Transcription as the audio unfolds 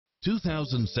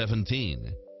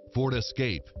2017 Ford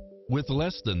Escape. With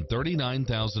less than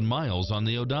 39,000 miles on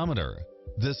the odometer,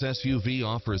 this SUV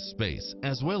offers space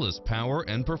as well as power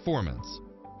and performance.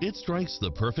 It strikes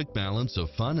the perfect balance of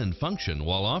fun and function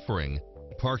while offering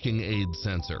parking aid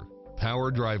sensor, power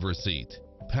driver seat,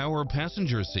 power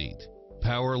passenger seat,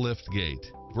 power liftgate,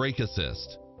 brake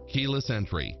assist, keyless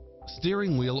entry,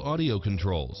 steering wheel audio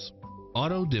controls,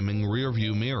 auto-dimming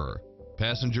rear-view mirror,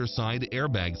 passenger side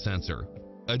airbag sensor,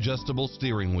 adjustable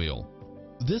steering wheel.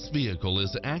 This vehicle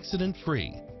is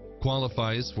accident-free,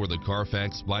 qualifies for the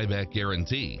Carfax buyback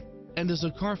guarantee, and is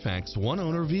a Carfax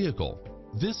one-owner vehicle.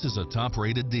 This is a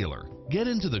top-rated dealer. Get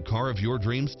into the car of your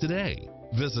dreams today.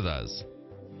 Visit us.